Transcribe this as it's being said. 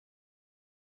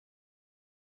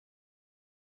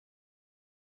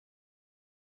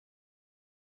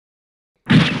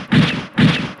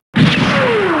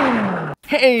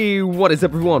Hey, what is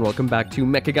up everyone? Welcome back to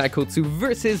Mecha Gaikotsu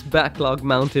versus Backlog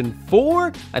Mountain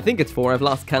 4? I think it's 4, I've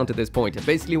lost count at this point. And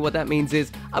basically what that means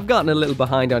is I've gotten a little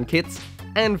behind on kits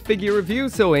and figure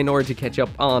reviews, so in order to catch up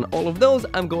on all of those,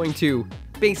 I'm going to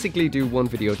basically do one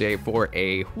video a day for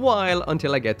a while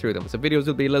until I get through them. So videos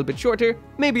will be a little bit shorter,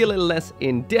 maybe a little less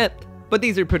in depth, but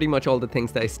these are pretty much all the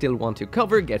things that I still want to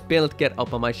cover, get built, get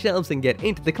up on my shelves, and get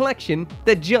into the collection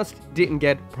that just didn't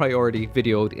get priority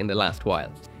videoed in the last while.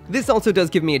 This also does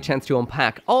give me a chance to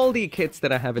unpack all the kits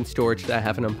that I have in storage that I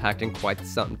haven't unpacked in quite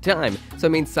some time. So it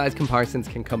means size comparisons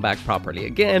can come back properly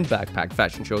again, backpack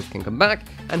fashion shows can come back,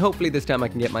 and hopefully this time I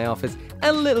can get my office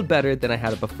a little better than I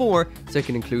had it before, so I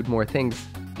can include more things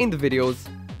in the videos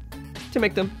to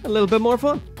make them a little bit more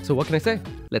fun. So what can I say?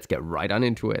 Let's get right on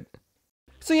into it.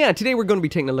 So yeah, today we're going to be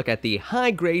taking a look at the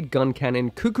high-grade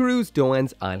Guncannon Cucuruz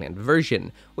Doan's Island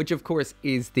version, which of course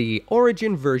is the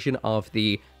origin version of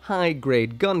the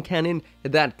high-grade Guncannon,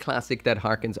 that classic that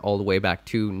harkens all the way back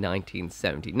to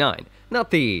 1979.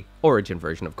 Not the origin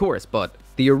version, of course, but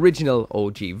the original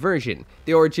OG version.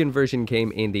 The origin version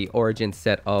came in the origin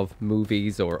set of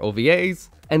movies or OVAs,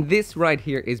 and this right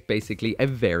here is basically a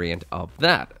variant of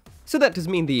that. So that does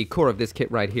mean the core of this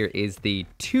kit right here is the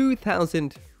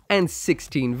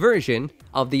 2016 version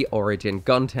of the Origin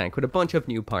gun tank with a bunch of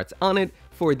new parts on it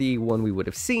for the one we would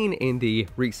have seen in the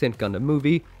recent Gundam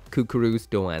movie, Cucuruz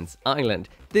Doan's Island.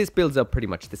 This builds up pretty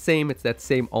much the same, it's that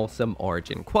same awesome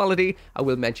Origin quality. I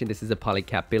will mention this is a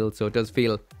polycap build, so it does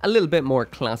feel a little bit more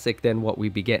classic than what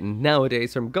we'd be getting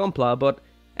nowadays from Gunpla, but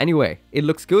anyway, it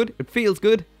looks good, it feels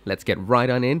good, let's get right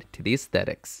on into the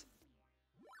aesthetics.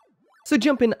 So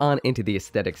jumping on into the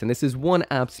aesthetics, and this is one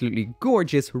absolutely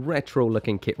gorgeous retro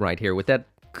looking kit right here with that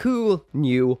cool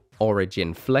new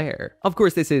Origin flair. Of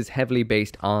course this is heavily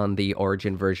based on the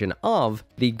Origin version of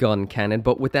the Guncannon,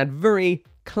 but with that very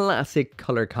classic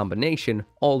color combination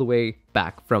all the way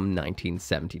back from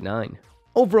 1979.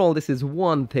 Overall, this is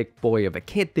one thick boy of a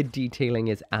kit. The detailing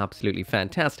is absolutely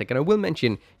fantastic, and I will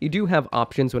mention you do have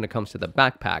options when it comes to the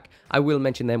backpack. I will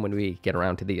mention them when we get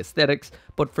around to the aesthetics,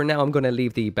 but for now I'm going to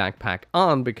leave the backpack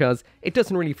on because it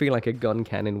doesn't really feel like a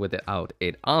Guncannon without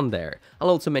it on there. I'll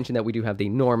also mention that we do have the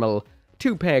normal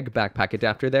 2-peg backpack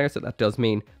adapter there, so that does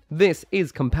mean this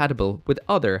is compatible with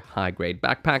other high-grade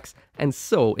backpacks, and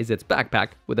so is its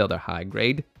backpack with other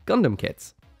high-grade Gundam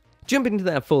kits. Jump into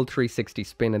that full 360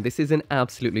 spin, and this is an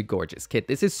absolutely gorgeous kit.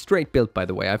 This is straight built, by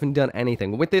the way. I haven't done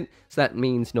anything with it, so that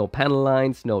means no panel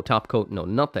lines, no top coat, no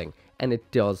nothing. And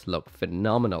it does look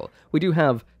phenomenal. We do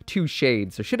have two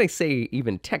shades, or should I say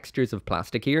even textures of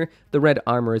plastic here. The red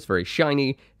armor is very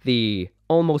shiny. The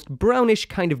almost brownish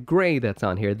kind of gray that's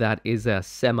on here, that is a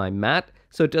semi-matte.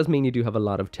 So it does mean you do have a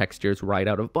lot of textures right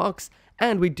out of box.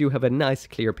 And we do have a nice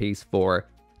clear piece for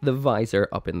the visor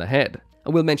up in the head. I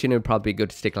will mention it would probably be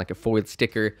good to stick like a foil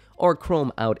sticker or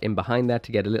chrome out in behind that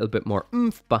to get a little bit more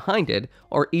oomph behind it,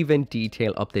 or even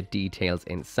detail up the details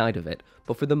inside of it.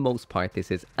 But for the most part, this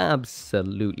is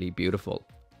absolutely beautiful.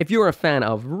 If you're a fan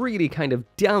of really kind of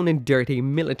down and dirty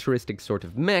militaristic sort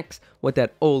of mechs with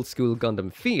that old school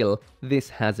Gundam feel,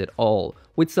 this has it all.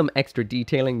 With some extra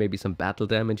detailing, maybe some battle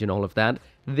damage and all of that,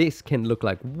 this can look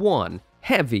like one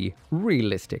heavy,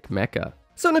 realistic mecha.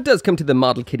 So when it does come to the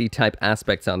model kitty type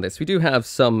aspects on this, we do have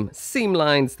some seam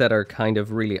lines that are kind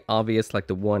of really obvious, like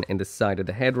the one in the side of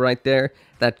the head right there.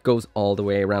 That goes all the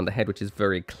way around the head, which is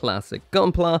very classic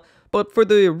Gunpla. But for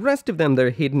the rest of them, they're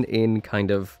hidden in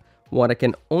kind of what I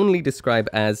can only describe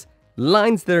as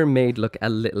lines that are made look a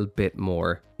little bit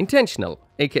more intentional.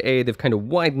 AKA they've kind of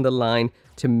widened the line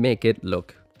to make it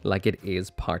look like it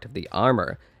is part of the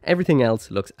armor. Everything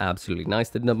else looks absolutely nice.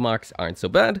 The nub marks aren't so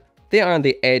bad. They are on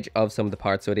the edge of some of the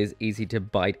parts, so it is easy to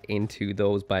bite into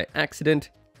those by accident.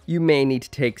 You may need to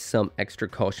take some extra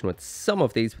caution with some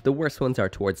of these, but the worst ones are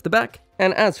towards the back.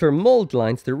 And as for mold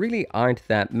lines, there really aren't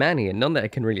that many, and none that I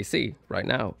can really see right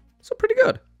now. So pretty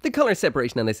good. The color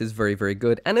separation on this is very, very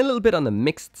good, and a little bit on the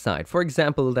mixed side. For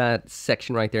example, that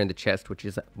section right there in the chest, which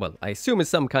is, well, I assume is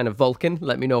some kind of Vulcan,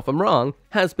 let me know if I'm wrong,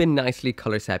 has been nicely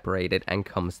color separated and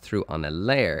comes through on a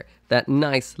layer. That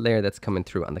nice layer that's coming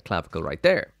through on the clavicle right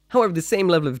there. However, the same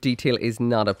level of detail is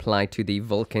not applied to the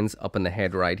Vulcans up in the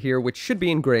head right here, which should be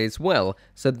in grey as well,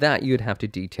 so that you'd have to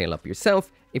detail up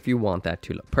yourself if you want that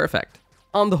to look perfect.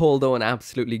 On the whole though, an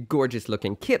absolutely gorgeous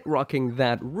looking kit rocking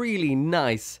that really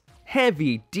nice,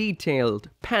 heavy, detailed,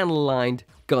 panel-lined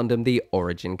Gundam The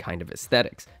Origin kind of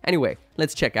aesthetics. Anyway,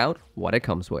 let's check out what it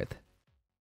comes with.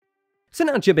 So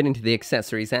now jumping into the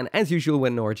accessories, and as usual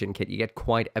with an Origin kit, you get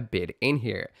quite a bit in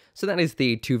here. So that is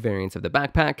the two variants of the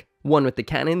backpack, one with the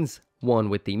cannons, one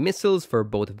with the missiles for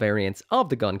both variants of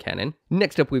the gun cannon.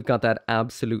 Next up, we've got that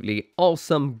absolutely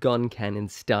awesome gun cannon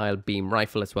style beam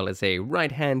rifle, as well as a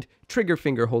right hand trigger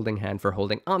finger holding hand for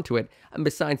holding onto it. And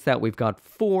besides that, we've got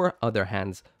 4 other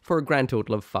hands for a grand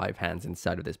total of 5 hands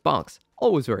inside of this box.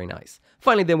 Always very nice.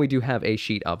 Finally, then we do have a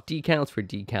sheet of decals for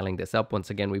decaling this up. Once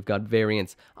again, we've got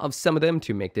variants of some of them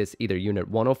to make this either unit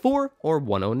 104 or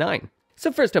 109.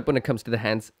 So first up, when it comes to the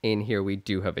hands in here, we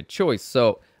do have a choice.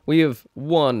 So we have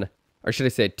 1, or should I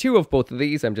say 2 of both of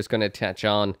these. I'm just going to attach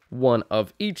on 1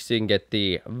 of each so you can get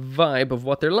the vibe of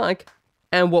what they're like.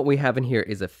 And what we have in here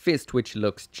is a fist, which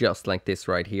looks just like this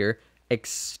right here.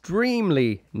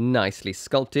 Extremely nicely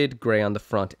sculpted, gray on the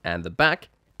front and the back.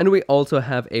 And we also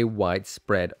have a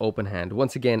widespread open hand.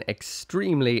 Once again,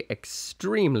 extremely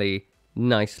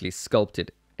nicely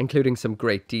sculpted, including some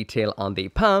great detail on the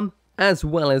palm, as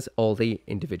well as all the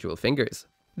individual fingers.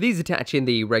 These attach in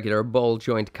the regular ball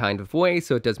joint kind of way,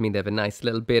 so it does mean they have a nice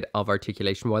little bit of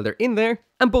articulation while they're in there,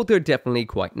 and both are definitely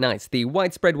quite nice. The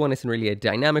widespread one isn't really a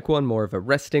dynamic one, more of a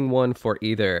resting one for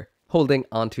either holding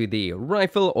onto the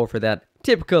rifle or for that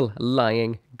typical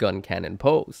lying gun cannon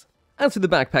pose. As for the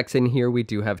backpacks in here, we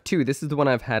do have 2. This is the one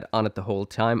I've had on it the whole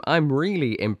time. I'm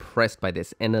really impressed by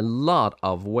this in a lot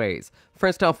of ways.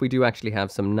 First off, we do actually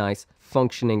have some nice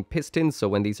functioning pistons, so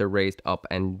when these are raised up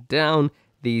and down,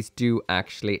 these do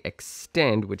actually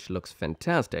extend, which looks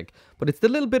fantastic. But it's the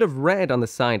little bit of red on the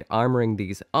side armoring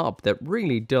these up that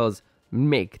really does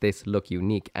make this look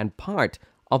unique and part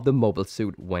of the mobile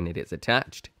suit when it is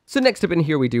attached. So next up in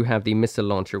here, we do have the missile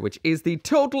launcher, which is the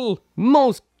total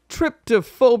most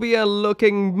tryptophobia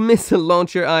looking missile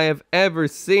launcher I have ever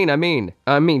seen. I mean,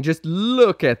 just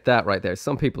look at that right there.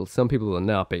 Some people will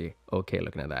not be okay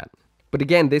looking at that. But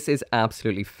again, this is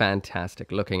absolutely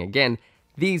fantastic looking. Again,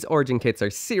 these Origin kits are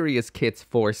serious kits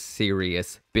for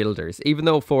serious builders. Even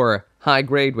though for high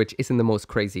grade, which isn't the most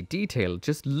crazy detail,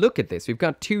 just look at this. We've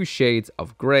got 2 shades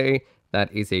of gray. That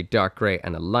is a dark gray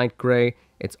and a light gray.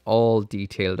 It's all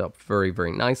detailed up very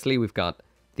nicely. We've got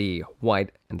the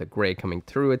white and the gray coming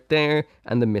through it there,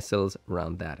 and the missiles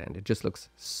around that end. It just looks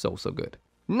so good.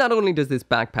 Not only does this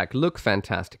backpack look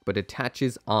fantastic, but it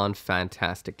attaches on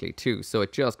fantastically too. So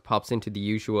it just pops into the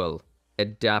usual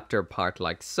adapter part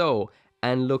like so,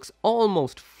 and looks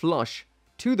almost flush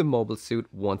to the mobile suit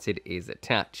once it is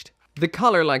attached. The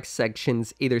collar-like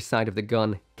sections either side of the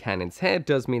gun cannon's head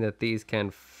does mean that these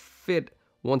can fit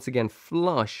once again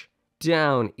flush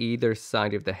down either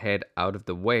side of the head out of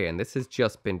the way, and this has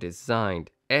just been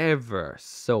designed ever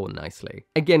so nicely.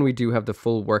 Again, we do have the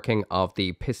full working of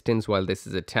the pistons while this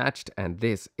is attached, and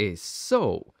this is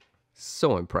so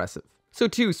impressive. So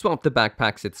to swap the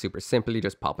backpacks, it's super simple. You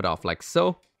just pop it off like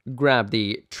so. Grab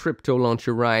the Trypto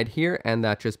launcher right here, and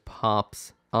that just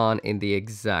pops on in the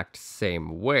exact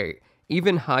same way,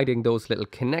 even hiding those little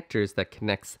connectors that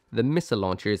connects the missile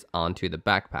launchers onto the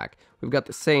backpack. We've got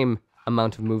the same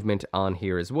amount of movement on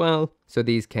here as well, so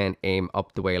these can aim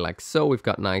up the way like so. We've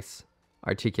got nice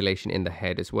articulation in the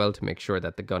head as well to make sure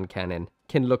that the gun cannon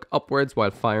can look upwards while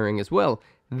firing as well.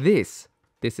 This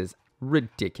is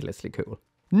ridiculously cool.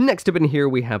 Next up in here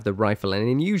we have the rifle, and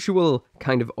in usual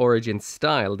kind of Origin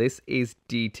style, this is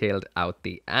detailed out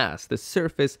the ass. The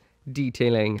surface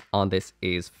detailing on this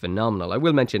is phenomenal. I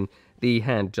will mention the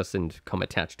hand doesn't come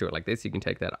attached to it like this. You can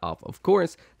take that off, of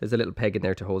course. There's a little peg in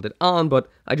there to hold it on, but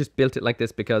I just built it like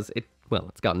this because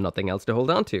it's got nothing else to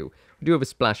hold on to. We do have a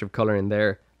splash of color in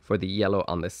there for the yellow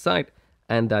on this side,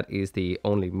 and that is the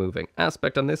only moving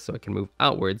aspect on this, so it can move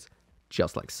outwards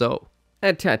just like so.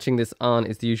 Attaching this on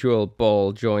is the usual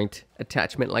ball joint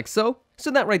attachment like so. So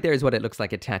that right there is what it looks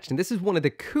like attached, and this is one of the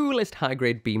coolest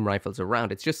high-grade beam rifles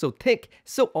around. It's just so thick,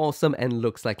 so awesome, and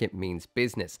looks like it means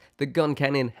business. The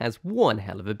Guncannon has one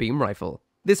hell of a beam rifle.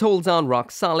 This holds on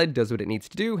rock solid, does what it needs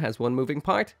to do, has one moving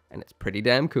part, and it's pretty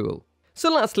damn cool.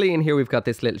 So lastly, in here we've got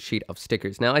this little sheet of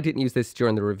stickers. Now, I didn't use this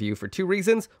during the review for 2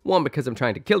 reasons. 1, because I'm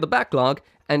trying to kill the backlog,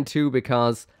 and 2,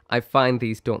 because I find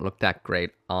these don't look that great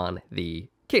on the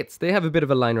kits. They have a bit of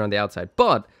a liner on the outside,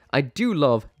 but I do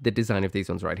love the design of these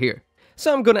ones right here.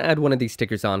 So I'm going to add one of these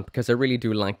stickers on because I really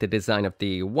do like the design of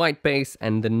the white base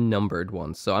and the numbered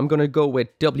ones. So I'm going to go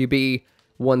with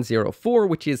WB104,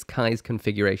 which is Kai's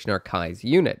configuration or Kai's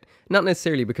unit. Not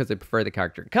necessarily because I prefer the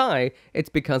character Kai, it's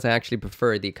because I actually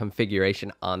prefer the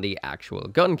configuration on the actual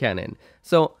gun cannon.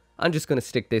 So I'm just going to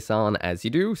stick this on as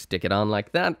you do, stick it on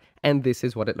like that, and this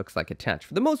is what it looks like attached.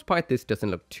 For the most part, this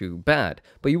doesn't look too bad,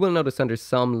 but you will notice under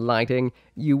some lighting,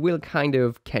 you will kind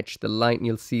of catch the light and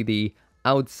you'll see the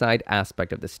outside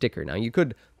aspect of the sticker. Now, you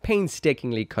could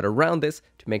painstakingly cut around this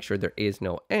to make sure there is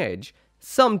no edge.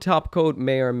 Some top coat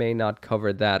may or may not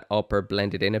cover that up or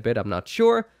blend it in a bit, I'm not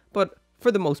sure, but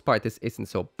for the most part this isn't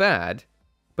so bad.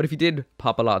 But if you did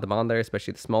pop a lot of them on there,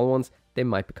 especially the small ones, they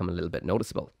might become a little bit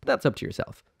noticeable. That's up to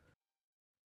yourself.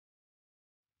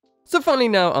 So finally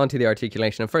now onto the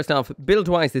articulation, and first off,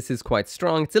 build-wise this is quite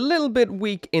strong. It's a little bit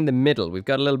weak in the middle. We've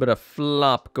got a little bit of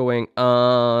flop going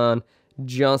on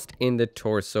just in the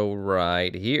torso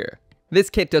right here. This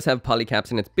kit does have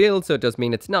polycaps in its build, so it does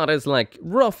mean it's not as like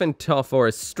rough and tough or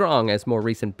as strong as more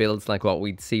recent builds like what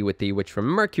we'd see with the Witch from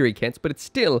Mercury kits, but it's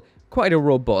still quite a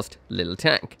robust little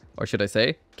tank. Or should I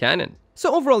say, cannon.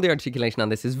 So overall the articulation on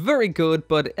this is very good,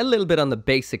 but a little bit on the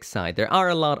basic side. There are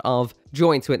a lot of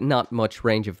joints with not much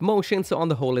range of motion, so on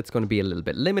the whole it's going to be a little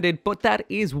bit limited, but that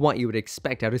is what you would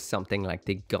expect out of something like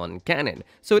the Guncannon.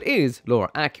 So it is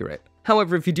lore accurate.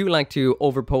 However, if you do like to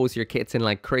overpose your kits in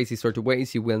like crazy sort of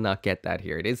ways, you will not get that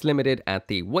here. It is limited at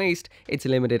the waist, it's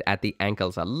limited at the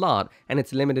ankles a lot, and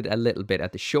it's limited a little bit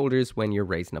at the shoulders when you're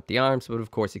raising up the arms, but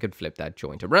of course you could flip that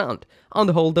joint around. On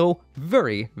the whole though,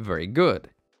 very, very good.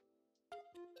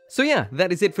 So yeah,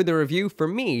 that is it for the review. For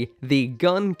me, the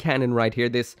Guncannon right here,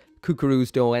 this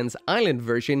Cucuruz Doan's Island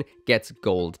version, gets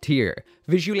gold tier.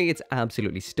 Visually, it's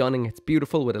absolutely stunning. It's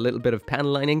beautiful with a little bit of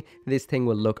panel lining. This thing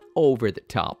will look over the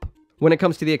top. When it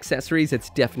comes to the accessories, it's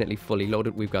definitely fully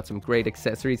loaded. We've got some great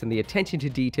accessories, and the attention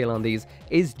to detail on these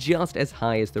is just as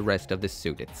high as the rest of the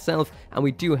suit itself, and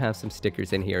we do have some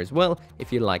stickers in here as well,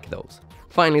 if you like those.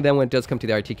 Finally then, when it does come to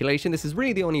the articulation, this is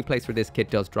really the only place where this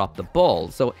kit does drop the ball,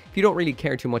 so if you don't really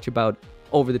care too much about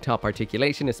over-the-top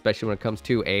articulation, especially when it comes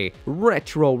to a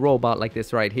retro robot like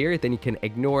this right here, then you can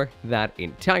ignore that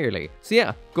entirely. So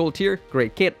yeah, gold tier,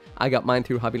 great kit. I got mine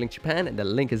through HobbyLink Japan, and the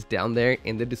link is down there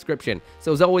in the description.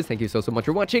 So as always, thank you so much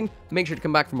for watching. Make sure to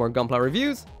come back for more Gunpla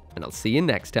reviews, and I'll see you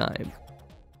next time.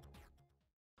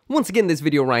 Once again, this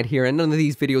video right here, and none of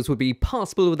these videos would be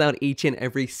possible without each and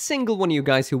every single one of you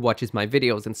guys who watches my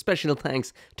videos, and special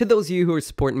thanks to those of you who are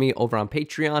supporting me over on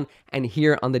Patreon and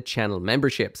here on the channel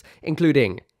memberships,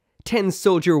 including 10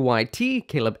 Soldier YT,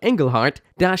 Caleb Engelhart,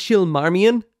 Dashil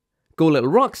Marmion, Go Little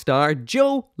Rockstar,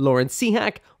 Joe, Lauren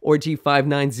Seahack, OG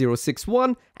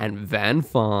 59061, and Van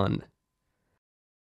Fawn.